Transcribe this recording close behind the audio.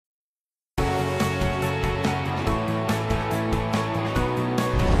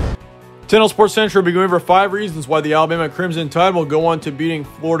10 Sports Central will be going over 5 reasons why the Alabama Crimson Tide will go on to beating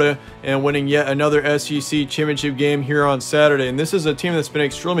Florida and winning yet another SEC championship game here on Saturday. And this is a team that's been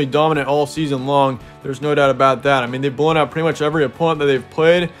extremely dominant all season long. There's no doubt about that. I mean, they've blown out pretty much every opponent that they've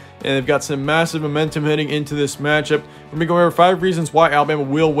played, and they've got some massive momentum heading into this matchup. We're going to be going over 5 reasons why Alabama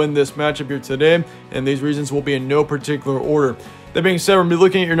will win this matchup here today, and these reasons will be in no particular order. That being said, we're going to be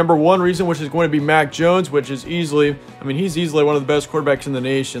looking at your number 1 reason, which is going to be Mac Jones, which is easily, he's easily one of the best quarterbacks in the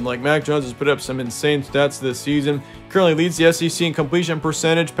nation. Like, Mac Jones has put up some insane stats this season. Currently leads the SEC in completion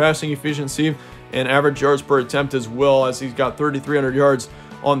percentage, passing efficiency, and average yards per attempt as well, as he's got 3,300 yards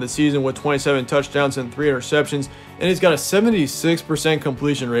on the season with 27 touchdowns and 3 interceptions. And he's got a 76%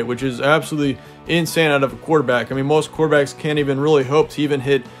 completion rate, which is absolutely insane out of a quarterback. I mean, most quarterbacks can't even really hope to even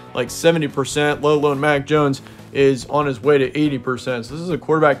hit like 70%, let alone Mac Jones is on his way to 80%. So this is a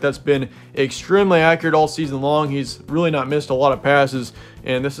quarterback that's been extremely accurate all season long. He's really not missed a lot of passes,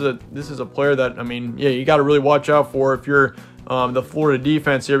 and this is a player that, you got to really watch out for if you're the Florida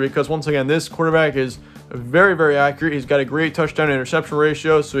defense here, because once again, this quarterback is very, very accurate. He's got a great touchdown to interception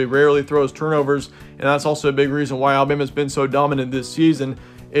ratio, so he rarely throws turnovers, and that's also a big reason why Alabama's been so dominant this season.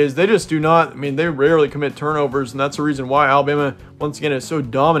 Is they just do not, they rarely commit turnovers, and that's the reason why Alabama, once again, is so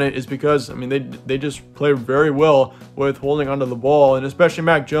dominant, is because, they just play very well with holding onto the ball, and especially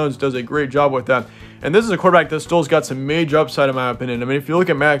Mac Jones does a great job with that. And this is a quarterback that still's got some major upside, in my opinion. If you look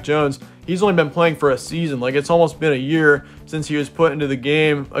at Mac Jones, he's only been playing for a season. Like, it's almost been a year since he was put into the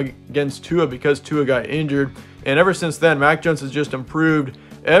game against Tua because Tua got injured, and ever since then, Mac Jones has just improved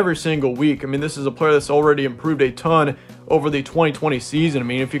every single week. This is a player that's already improved a ton over the 2020 season.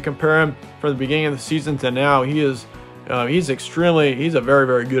 If you compare him from the beginning of the season to now, he's a very,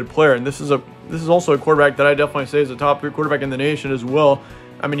 very good player. And this is also a quarterback that I definitely say is a top 3 quarterback in the nation as well.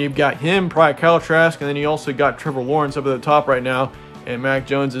 You've got him, probably Kyle Trask, and then you also got Trevor Lawrence up at the top right now, and Mac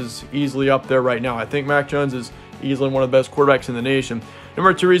Jones is easily up there right now. I think Mac Jones is easily one of the best quarterbacks in the nation.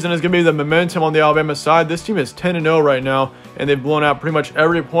 Number 2 reason is going to be the momentum on the Alabama side. This team is 10-0 right now, and they've blown out pretty much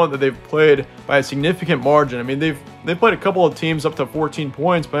every opponent that they've played by a significant margin. They've played a couple of teams up to 14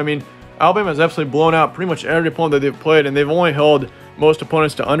 points, but Alabama's absolutely blown out pretty much every opponent that they've played, and they've only held most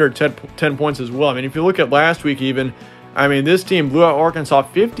opponents to under 10 points as well. If you look at last week even, this team blew out Arkansas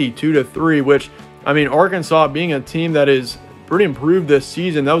 52-3, which, Arkansas being a team that is pretty improved this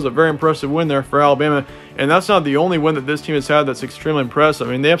season, that was a very impressive win there for Alabama. And that's not the only win that this team has had that's extremely impressive.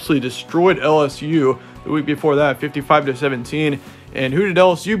 They absolutely destroyed LSU the week before that, 55-17. And who did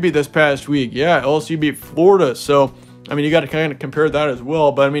LSU beat this past week? Yeah, LSU beat Florida. So, you got to kind of compare that as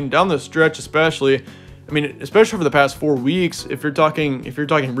well. But, down the stretch especially, especially for the past 4 weeks, if you're talking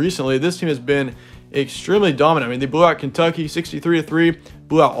recently, this team has been extremely dominant. They blew out Kentucky 63-3,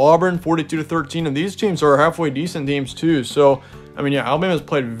 blew out Auburn 42-13, and these teams are halfway decent teams too. So, Alabama's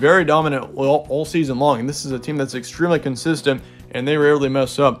played very dominant all season long, and this is a team that's extremely consistent, and they rarely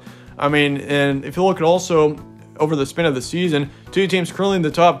mess up. And if you look at also over the span of the season, 2 teams currently in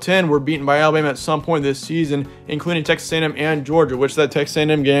the top 10 were beaten by Alabama at some point this season, including Texas A&M and Georgia, which that Texas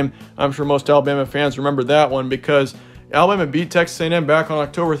A&M game, I'm sure most Alabama fans remember that one, because Alabama beat Texas A&M back on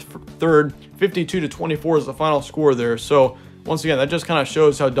October 3rd, 52-24 is the final score there. So, once again, that just kind of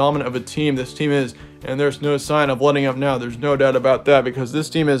shows how dominant of a team this team is, and there's no sign of letting up now. There's no doubt about that, because this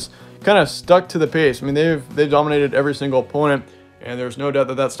team is kind of stuck to the pace. They've dominated every single opponent, and there's no doubt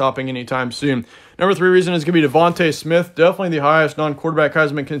that that's stopping anytime soon. Number 3 reason is going to be Devontae Smith, definitely the highest non-quarterback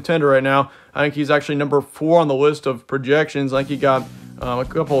Heisman contender right now. I think he's actually number 4 on the list of projections. I think he got a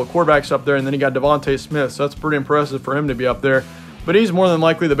couple of quarterbacks up there, and then he got Devontae Smith, so that's pretty impressive for him to be up there. But he's more than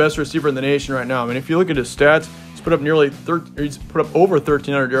likely the best receiver in the nation right now. If you look at his stats, he's put up over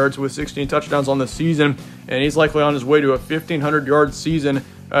 1,300 yards with 16 touchdowns on the season, and he's likely on his way to a 1,500-yard season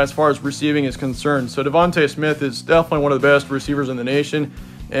as far as receiving is concerned. So Devontae Smith is definitely one of the best receivers in the nation,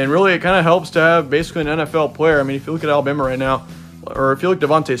 and really it kind of helps to have basically an NFL player. If you look at Alabama right now, or if you look at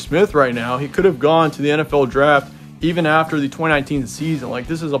Devontae Smith right now, he could have gone to the NFL draft even after the 2019 season.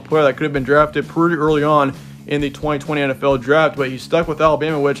 This is a player that could have been drafted pretty early on in the 2020 NFL draft, but he stuck with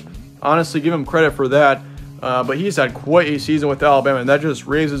Alabama, which honestly, give him credit for that. But he's had quite a season with Alabama, and that just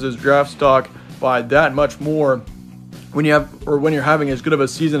raises his draft stock by that much more when you're having as good of a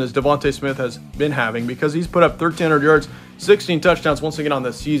season as Devontae Smith has been having, because he's put up 1,300 yards, 16 touchdowns once again on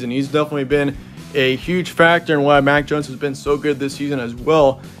this season. He's definitely been a huge factor in why Mac Jones has been so good this season as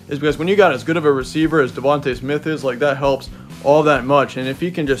well, is because when you got as good of a receiver as Devontae Smith is, that helps all that much. And if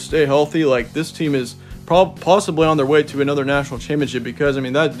he can just stay healthy, this team is possibly on their way to another national championship, because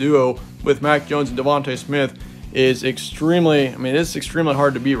that duo with Mac Jones and Devontae Smith is extremely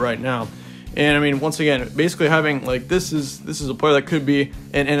hard to beat right now. And I mean, once again, basically having like this is a player that could be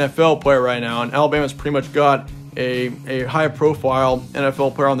an NFL player right now, and Alabama's pretty much got a high-profile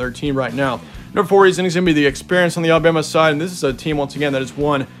NFL player on their team right now. Number 4 reason is going to be the experience on the Alabama side, and this is a team once again that has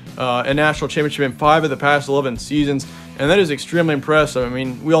won a national championship in 5 of the past 11 seasons, and that is extremely impressive. I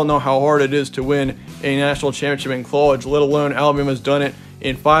mean, we all know how hard it is to win a national championship in college, let alone Alabama's done it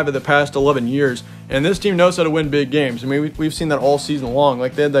in 5 of the past 11 years. And this team knows how to win big games. I mean, we've seen that all season long.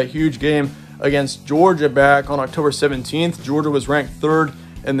 Like, they had that huge game against Georgia back on October 17th. Georgia was ranked 3rd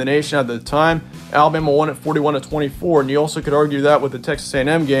in the nation at the time. Alabama won it 41-24, and you also could argue that with the Texas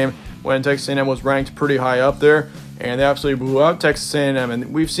A&M game when Texas A&M was ranked pretty high up there, and they absolutely blew out Texas A&M.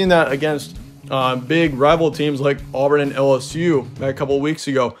 And we've seen that against big rival teams like Auburn and LSU a couple of weeks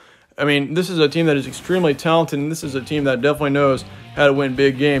ago. I mean, this is a team that is extremely talented, and this is a team that definitely knows how to win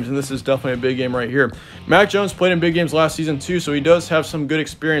big games, and this is definitely a big game right here. Mac Jones played in big games last season too, so he does have some good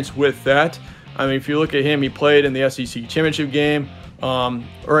experience with that. I mean, if you look at him, he played in the SEC championship game,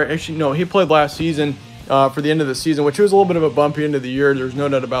 or actually, no, he played last season for the end of the season, which was a little bit of a bumpy end of the year. There's no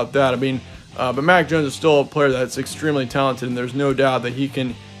doubt about that. I mean, but Mac Jones is still a player that's extremely talented, and there's no doubt that he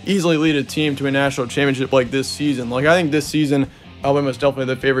can easily lead a team to a national championship like this season. Like, I think this season, Alabama's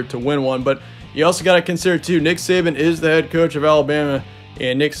definitely the favorite to win one, but you also got to consider too, Nick Saban is the head coach of Alabama,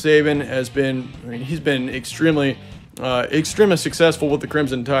 and Nick Saban has been, I mean, he's been extremely successful with the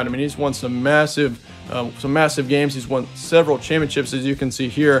Crimson Tide. I mean, he's won some massive games. He's won several championships, as you can see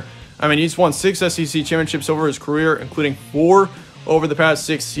here. I mean, he's won 6 SEC championships over his career, including 4 over the past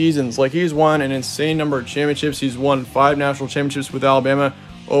 6 seasons. Like, he's won an insane number of championships. He's won 5 national championships with Alabama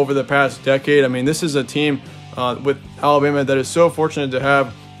over the past decade. I mean, this is a team with Alabama that is so fortunate to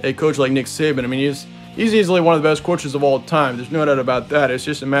have a coach like Nick Saban. I mean, he's easily one of the best coaches of all time. There's no doubt about that. It's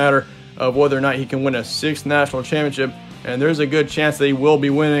just a matter of whether or not he can win a 6th national championship, and there's a good chance that he will be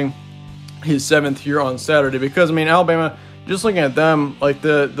winning his 7th year on Saturday, because, I mean, Alabama, just looking at them, like,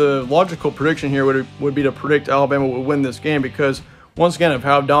 the logical prediction here would be to predict Alabama would win this game, because once again of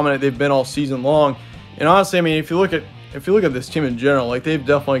how dominant they've been all season long. And honestly, I mean, if you look at this team in general, like, they've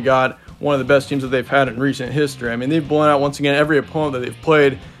definitely got one of the best teams that they've had in recent history. I mean, they've blown out once again every opponent that they've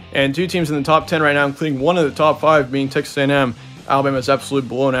played, and 2 teams in the top 10 right now, including one of the top 5 being Texas A&M. Alabama's absolutely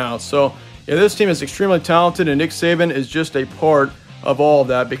blown out. So yeah, this team is extremely talented, and Nick Saban is just a part of all of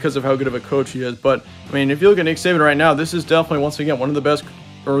that because of how good of a coach he is. But I mean, if you look at Nick Saban right now, this is definitely once again one of the best,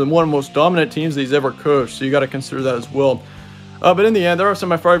 or one of the most dominant teams that he's ever coached. So you got to consider that as well. But in the end, there are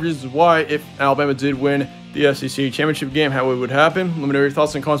some of my 5 reasons why, if Alabama did win the SEC championship game, how it would happen. Let me know your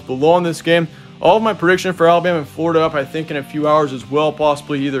thoughts and comments below on this game. All of my prediction for Alabama and Florida up, I think, in a few hours as well,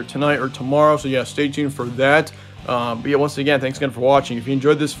 possibly either tonight or tomorrow. So yeah, stay tuned for that. But yeah, once again, thanks again for watching. If you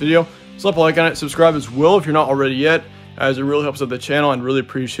enjoyed this video, slap a like on it, subscribe as well if you're not already yet, as it really helps out the channel, and really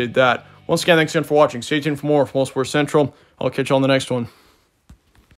appreciate that. Once again, thanks again for watching. Stay tuned for more from All Sports Central. I'll catch you on the next one.